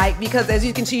personally like because as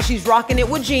you can see, she's rocking it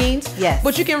with jeans. Yes.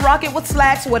 But you can rock it with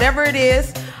slacks, whatever it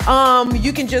is.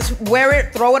 You can just wear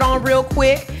it, throw it on real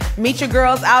quick. Meet your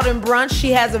girls out in brunch.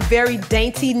 She has a very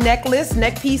dainty neck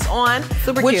piece on,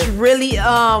 Super which cute.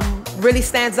 really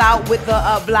stands out with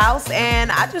the blouse.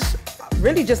 And I just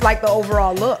really just like the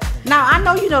overall look. Now, I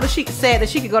know you know that she said that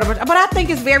she could go to brunch, but I think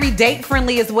it's very date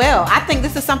friendly as well. I think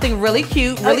this is something really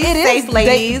cute, really It safe, is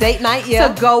ladies. date night,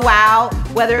 yeah. To go out,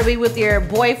 whether it be with your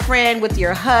boyfriend, with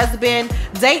your husband.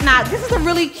 Date night. This is a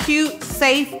really cute,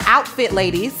 safe outfit,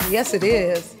 ladies. Yes, it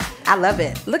is. I love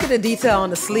it. Look at the detail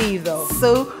on the sleeve, though.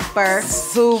 Super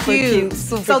cute.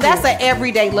 So that's an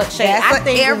everyday look, Shay. That's I an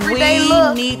think everyday we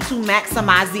look. need to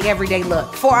maximize the everyday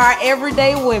look. For our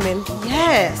everyday women.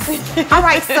 Yes. All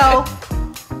right, so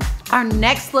our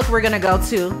next look we're gonna go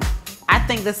to, I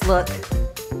think this look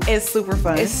is super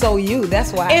fun. It's so you,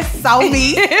 that's why. It's so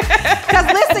me. Because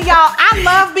listen, y'all, I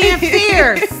love being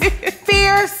fierce.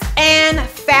 Fierce and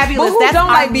fabulous. But who That's don't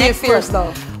our like being next fierce,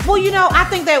 look. though? Well, you know, I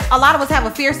think that a lot of us have a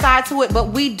fierce side to it, but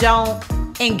we don't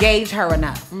engage her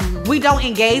enough. Mm-hmm. We don't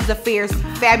engage the fierce,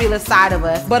 fabulous side of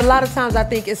us. But a lot of times I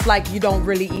think it's like you don't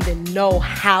really even know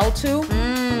how to.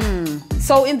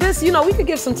 So in this, you know, we could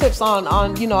give some tips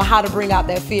on you know, how to bring out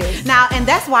that fierce. Now, and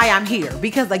that's why I'm here,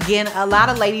 because again, a lot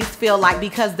of ladies feel like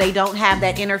because they don't have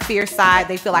that inner fierce side,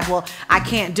 they feel like, well, I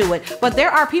can't do it. But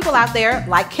there are people out there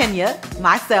like Kenya,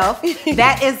 myself,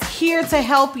 that is here to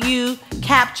help you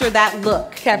capture that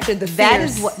look. Capture the fierce. That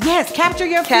is what, yes, capture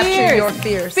your fierce. Capture your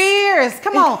fierce. Fierce,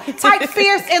 come on. Type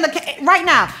fierce in right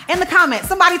now, in the comments.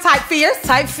 Somebody type fierce.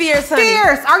 Type fierce, honey.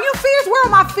 Fierce. Are you fierce? Where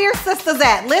are my fierce sisters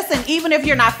at? Listen, even if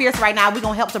you're not fierce right now, we're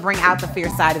going to help to bring out the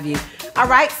fierce side of you. All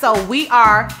right, so we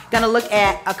are going to look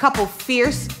at a couple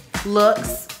fierce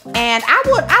looks. And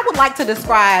I would like to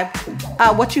describe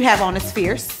what you have on as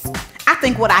fierce. I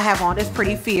think what I have on is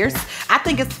pretty fierce. I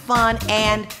think it's fun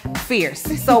and fierce.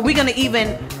 So we're going to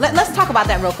even, let's talk about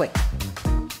that real quick.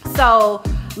 So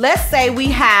let's say we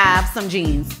have some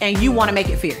jeans and you want to make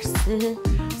it fierce.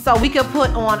 So we could put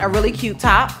on a really cute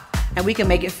top and we can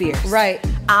make it fierce. Right.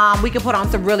 We could put on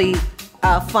some really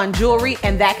fun jewelry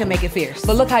and that can make it fierce.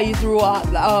 But look how you threw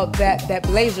out that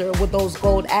blazer with those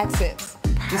gold accents.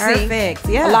 You see? Perfect,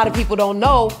 yeah. A lot of people don't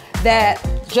know that,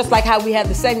 just like how we had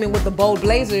the segment with the bold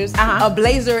blazers, a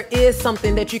blazer is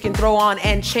something that you can throw on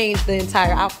and change the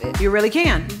entire outfit. You really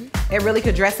can. It really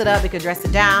could dress it up, it could dress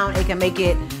it down, it can make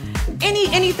it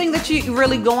anything that you're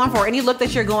really going for, any look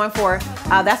that you're going for,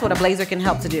 that's what a blazer can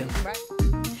help to do. Right.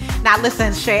 Now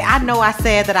listen, Shay, I know I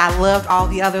said that I loved all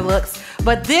the other looks,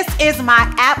 but this is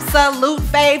my absolute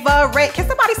favorite. Can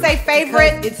somebody say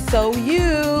favorite? Because it's so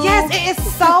you. Yes, it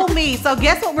is so me. So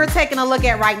guess what we're taking a look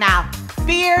at right now?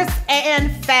 Fierce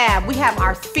and fab. We have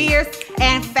our fierce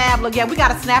and fab look. Yeah, we got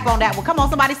to snap on that one. Come on,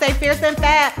 somebody say fierce and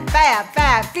fab.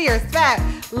 Fab, fierce, fab.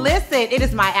 Listen, it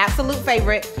is my absolute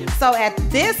favorite. So at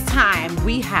this time,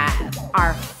 we have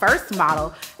our first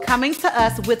model coming to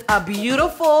us with a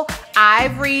beautiful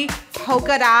ivory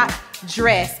polka dot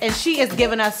dress, and she is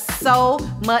giving us so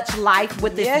much life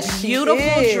with this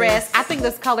beautiful dress. I think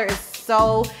this color is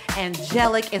so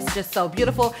angelic. It's just so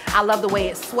beautiful. I love the way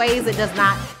it sways. It does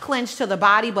not clench to the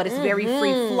body, but it's very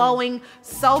free flowing.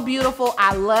 So beautiful.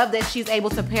 I love that she's able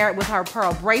to pair it with her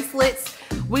pearl bracelets.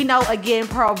 We know, again,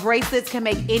 pearl bracelets can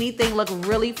make anything look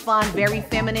really fun, very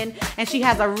feminine. And she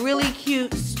has a really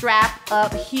cute strap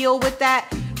up heel with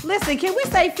that. Listen, can we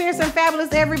say fierce and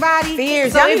fabulous, everybody?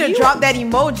 Fierce. So Y'all need to drop that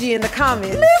emoji in the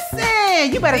comments.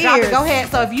 Listen, you better drop it. Go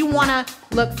ahead. So if you want to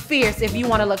look fierce, if you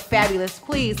want to look fabulous,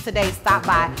 please today stop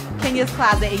by Kenya's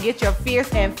Closet and get your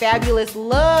fierce and fabulous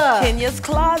look. Kenya's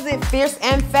Closet, fierce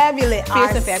and fabulous.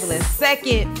 Fierce and fabulous.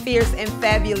 Second fierce and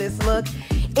fabulous look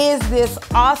is this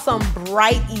awesome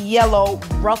bright yellow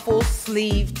ruffle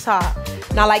sleeve top.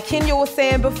 Now, like Kenya was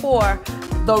saying before,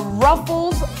 the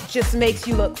ruffles just makes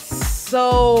you look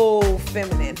so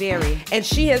feminine. Very. And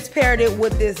she has paired it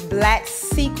with this black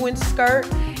sequin skirt,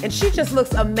 and she just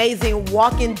looks amazing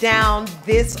walking down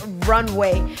this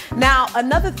runway. Now,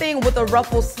 another thing with a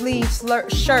ruffle sleeve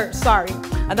shirt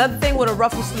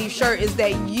is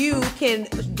that you can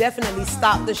definitely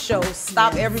stop the show,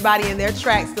 stop everybody in their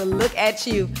tracks to look at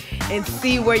you and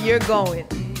see where you're going.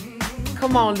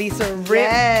 Come on, Lisa, rip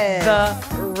the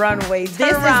runway.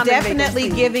 This is definitely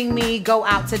giving me go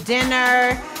out to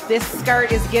dinner. This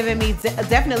skirt is giving me,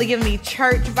 definitely giving me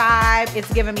church vibe.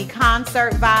 It's giving me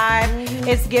concert vibe.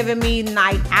 It's giving me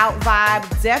night out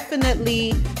vibe.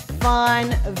 Definitely fun,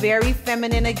 very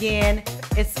feminine again.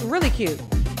 It's really cute.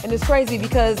 And it's crazy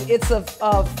because it's a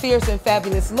fierce and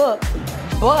fabulous look,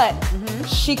 but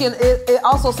she can. It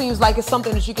also seems like it's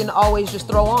something that you can always just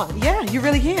throw on. Yeah, you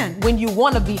really can. When you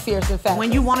want to be fierce and fabulous.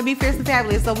 When you want to be fierce and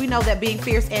fabulous. So we know that being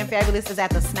fierce and fabulous is at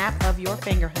the snap of your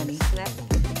finger, honey.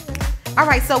 All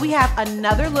right, so we have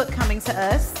another look coming to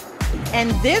us.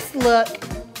 And this look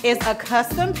is a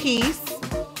custom piece.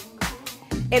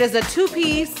 It is a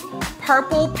two-piece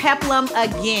purple peplum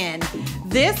again.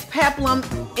 This peplum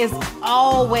is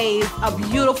always a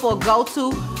beautiful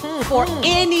go-to for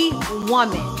any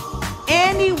woman.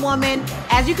 Any woman.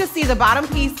 As you can see, the bottom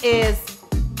piece is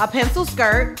a pencil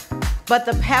skirt, but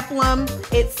the peplum,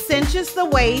 it cinches the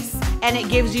waist and it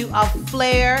gives you a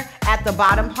flare at the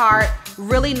bottom part.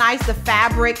 Really nice. The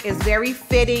fabric is very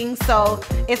fitting, so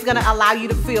it's gonna allow you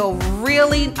to feel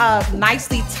really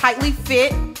nicely, tightly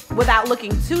fit without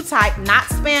looking too tight, not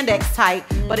spandex tight,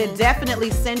 but it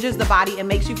definitely cinches the body and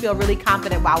makes you feel really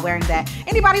confident while wearing that.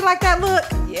 Anybody like that look?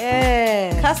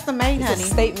 Yeah. Custom made, honey. It's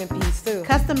a statement piece too.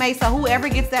 Custom made, so whoever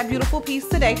gets that beautiful piece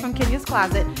today from Kenya's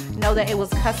Closet, know that it was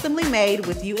customly made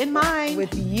with you in mind.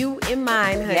 With you in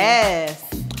mind, honey. Yes.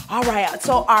 All right,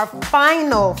 so our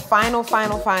final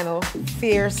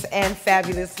fierce and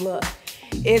fabulous look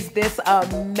is this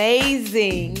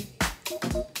amazing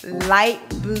light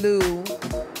blue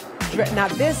dress. Now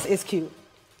this is cute.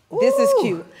 This is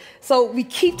cute. So we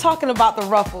keep talking about the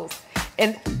ruffles.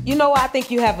 And you know, I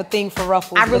think you have a thing for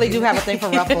ruffles. I really do have a thing for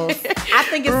ruffles. I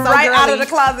think it's so right girly. out of the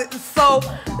closet. So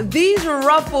these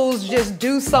ruffles just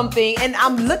do something. And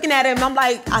I'm looking at it and I'm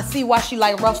like, I see why she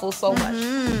like ruffles so much.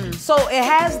 So it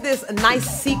has this nice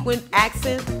sequin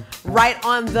accent right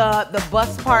on the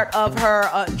bust part of her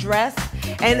dress.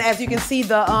 And as you can see,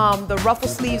 the ruffle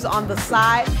sleeves on the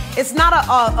side. It's not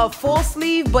a full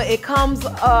sleeve, but it comes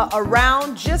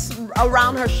around, just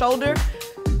around her shoulder,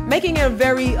 making it a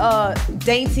very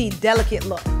dainty, delicate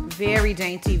look. Very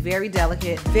dainty, very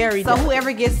delicate. Very So delicate.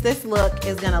 whoever gets this look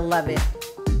is gonna love it.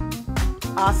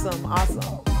 Awesome,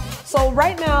 awesome. So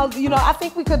right now, you know, I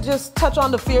think we could just touch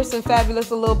on the fierce and fabulous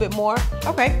a little bit more.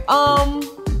 Okay.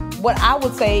 What I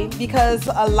would say, because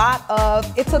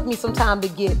it took me some time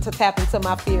to tap into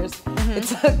my fierce. It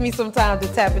took me some time to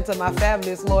tap into my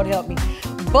fabulous, Lord help me.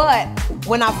 But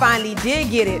when I finally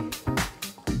did get it,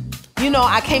 you know,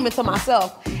 I came into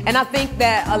myself. And I think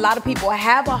that a lot of people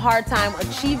have a hard time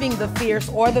achieving the fierce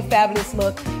or the fabulous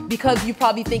look because you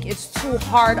probably think it's too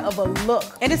hard of a look.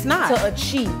 And it's not. To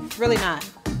achieve. It's really not.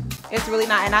 It's really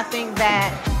not. And I think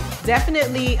that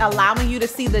definitely allowing you to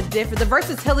see the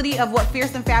versatility of what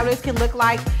fierce and fabulous can look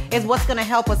like is what's going to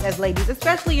help us as ladies,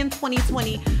 especially in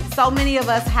 2020. So many of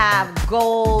us have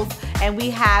goals and we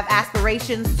have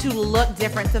aspirations to look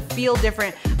different, to feel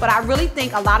different. But I really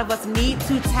think a lot of us need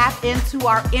to tap into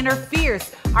our inner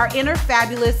fierce, our inner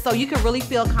fabulous, so you can really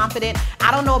feel confident.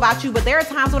 I don't know about you, but there are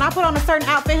times when I put on a certain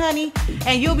outfit, honey,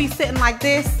 and you'll be sitting like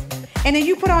this. And then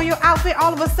you put on your outfit,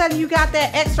 all of a sudden you got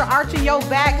that extra arch in your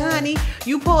back, honey.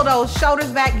 You pull those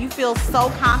shoulders back, you feel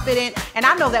so confident. And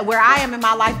I know that where I am in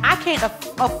my life, I can't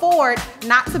afford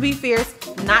not to be fierce,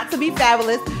 not to be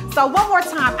fabulous. So one more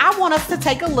time, I want us to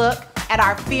take a look at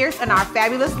our fierce and our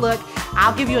fabulous look.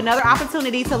 I'll give you another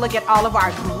opportunity to look at all of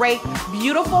our great,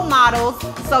 beautiful models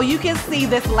so you can see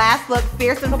this last look,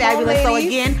 fierce and fabulous. So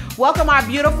again, welcome our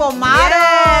beautiful models.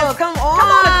 Yes, come on. Come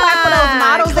on and clap for those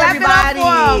models, Clap it up everybody. for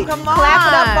 'em. Come on. Clap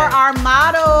it up for our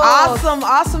models. Awesome,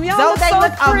 awesome. Y'all Don't look they so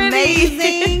look pretty.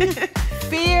 amazing?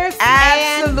 Fierce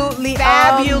Absolutely and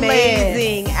fabulous.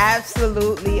 amazing.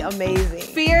 Absolutely amazing.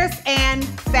 Fierce and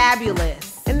fabulous.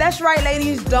 And that's right,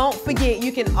 ladies. Don't forget,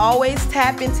 you can always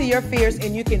tap into your fierce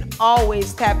and you can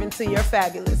always tap into your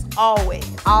fabulous. Always.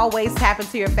 Always tap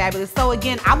into your fabulous. So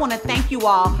again, I want to thank you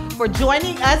all for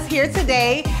joining us here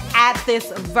today at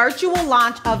this virtual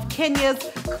launch of Kenya's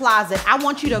Closet. I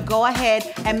want you to go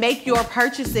ahead and make your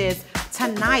purchases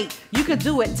tonight. You could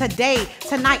do it today,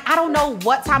 tonight. I don't know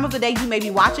what time of the day you may be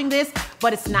watching this,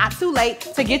 but it's not too late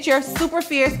to get your super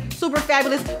fierce, super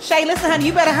fabulous. Shay, listen, honey,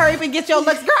 you better hurry up and get your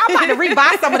looks. Girl, I'm about to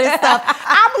rebuy some of this stuff.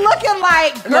 I'm looking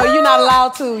like, girl. No, you're not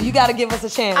allowed to. You got to give us a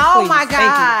chance. Oh please. my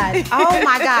God. Thank you. Oh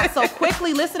my God. So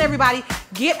quickly, listen, everybody,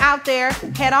 get out there,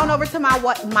 head on over to my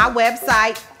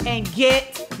website and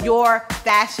get your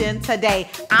fashion today.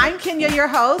 I'm Kenya, your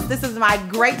host. This is my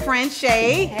great friend,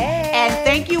 Shay. Hey. And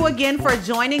thank you again for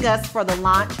joining us for the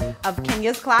launch of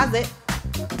Kenya's Closet.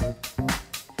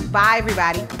 Bye,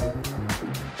 everybody.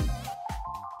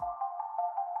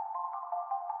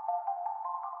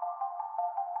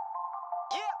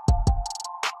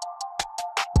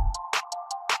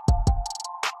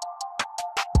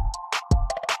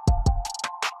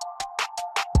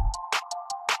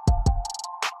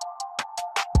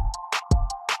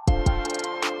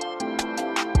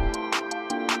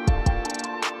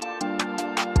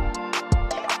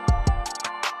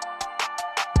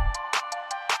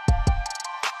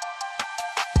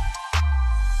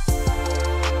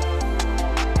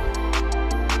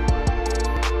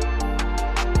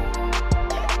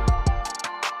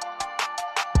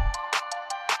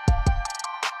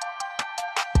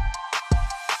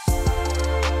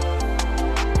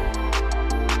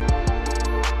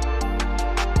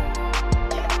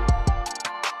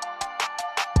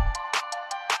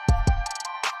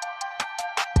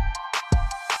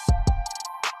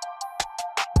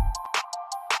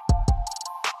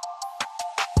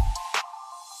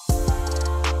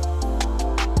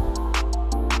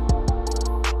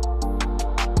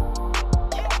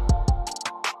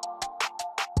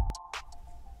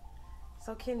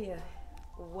 Kenya,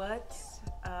 what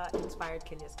inspired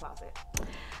Kenya's Closet?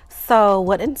 So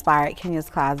what inspired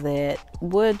Kenya's Closet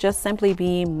would just simply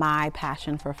be my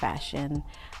passion for fashion.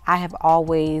 I have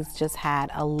always just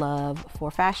had a love for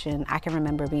fashion. I can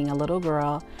remember being a little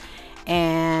girl,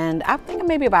 and I think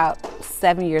maybe about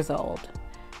 7 years old,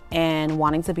 and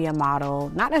wanting to be a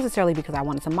model, not necessarily because I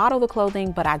wanted to model the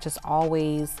clothing, but I just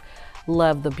always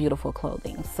loved the beautiful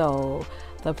clothing. So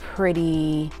the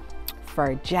pretty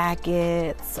fur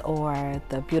jackets or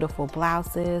the beautiful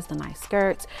blouses, the nice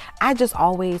skirts. I just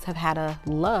always have had a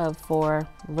love for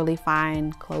really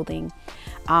fine clothing.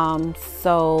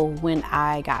 So when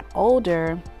I got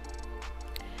older,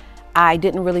 I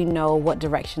didn't really know what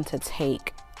direction to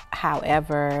take.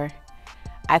 However,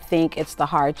 I think it's the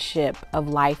hardship of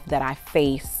life that I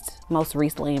faced most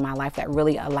recently in my life that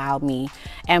really allowed me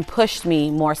and pushed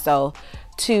me more so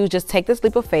to just take this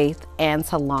leap of faith and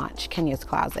to launch Kenya's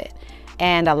Closet.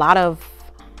 And a lot of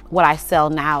what I sell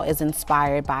now is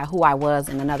inspired by who I was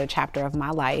in another chapter of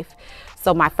my life.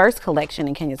 So my first collection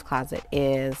in Kenya's Closet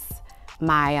is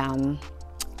my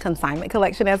consignment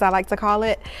collection, as I like to call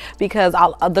it, because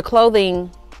the clothing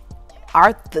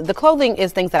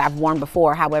is things that I've worn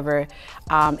before. However,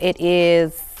 it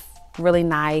is really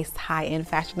nice, high-end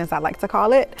fashion, as I like to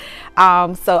call it.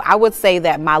 So I would say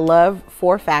that my love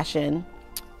for fashion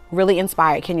really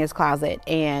inspired Kenya's Closet,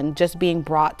 and just being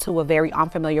brought to a very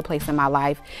unfamiliar place in my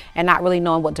life and not really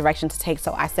knowing what direction to take.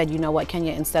 So I said, you know what,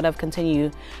 Kenya, instead of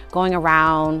continue going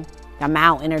around the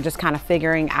mountain or just kind of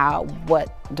figuring out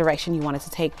what direction you wanted to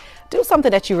take, do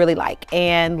something that you really like.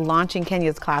 And launching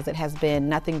Kenya's Closet has been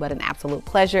nothing but an absolute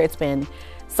pleasure. It's been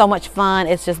so much fun.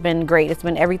 It's just been great. It's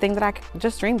been everything that I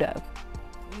just dreamed of.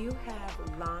 You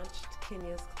have launched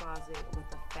Kenya's Closet with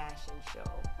a fashion show.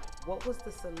 What was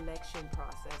the selection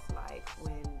process like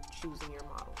when choosing your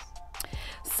models?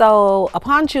 So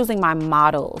upon choosing my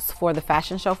models for the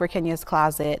fashion show for Kenya's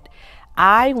Closet,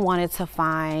 I wanted to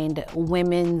find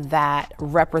women that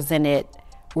represented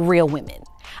real women.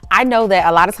 I know that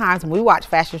a lot of times when we watch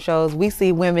fashion shows, we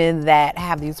see women that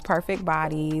have these perfect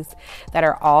bodies, that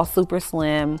are all super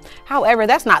slim. However,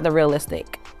 that's not the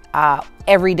realistic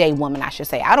everyday woman, I should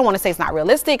say. I don't want to say it's not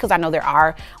realistic, because I know there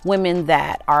are women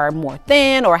that are more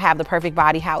thin or have the perfect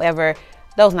body. However,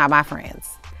 those are not my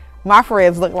friends. My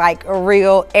friends look like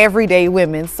real everyday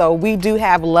women. So we do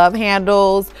have love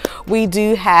handles, we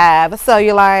do have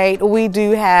cellulite, we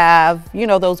do have, you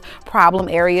know, those problem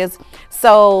areas.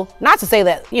 So not to say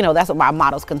that, you know, that's what my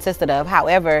models consisted of.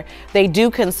 However, they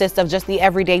do consist of just the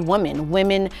everyday women,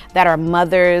 women that are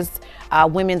mothers,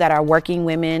 women that are working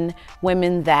women,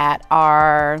 women that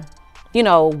are, you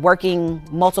know, working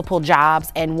multiple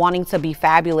jobs and wanting to be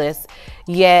fabulous,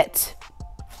 yet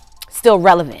still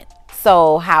relevant.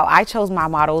 So how I chose my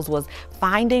models was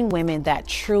finding women that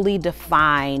truly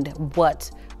defined what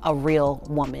a real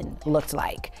woman looked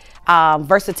like.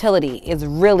 Versatility is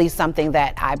really something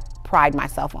that I pride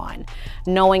myself on.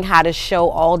 Knowing how to show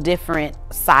all different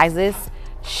sizes,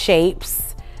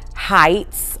 shapes,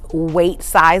 heights, weight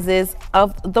sizes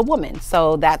of the woman.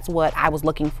 So that's what I was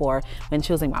looking for when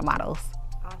choosing my models.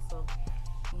 Awesome.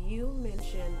 You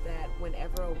mentioned that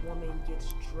whenever a woman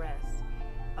gets dressed,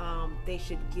 they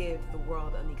should give the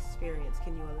world an experience.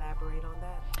 Can you elaborate on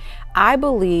that? I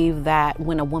believe that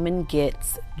when a woman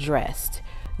gets dressed,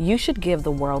 you should give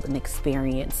the world an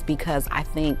experience, because I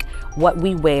think what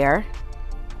we wear,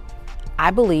 I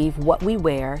believe what we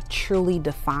wear truly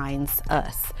defines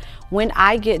us. When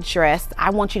I get dressed,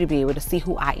 I want you to be able to see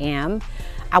who I am.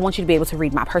 I want you to be able to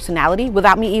read my personality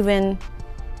without me even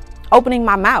opening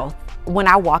my mouth. When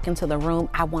I walk into the room,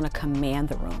 I want to command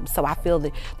the room. So I feel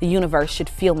that the universe should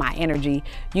feel my energy.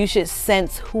 You should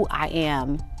sense who I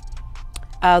am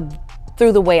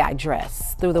through the way I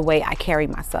dress, through the way I carry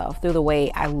myself, through the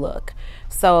way I look.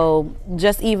 So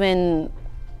just even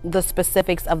the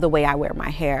specifics of the way I wear my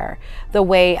hair, the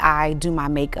way I do my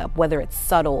makeup, whether it's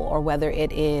subtle or whether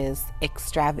it is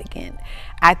extravagant.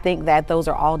 I think that those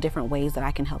are all different ways that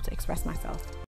I can help to express myself.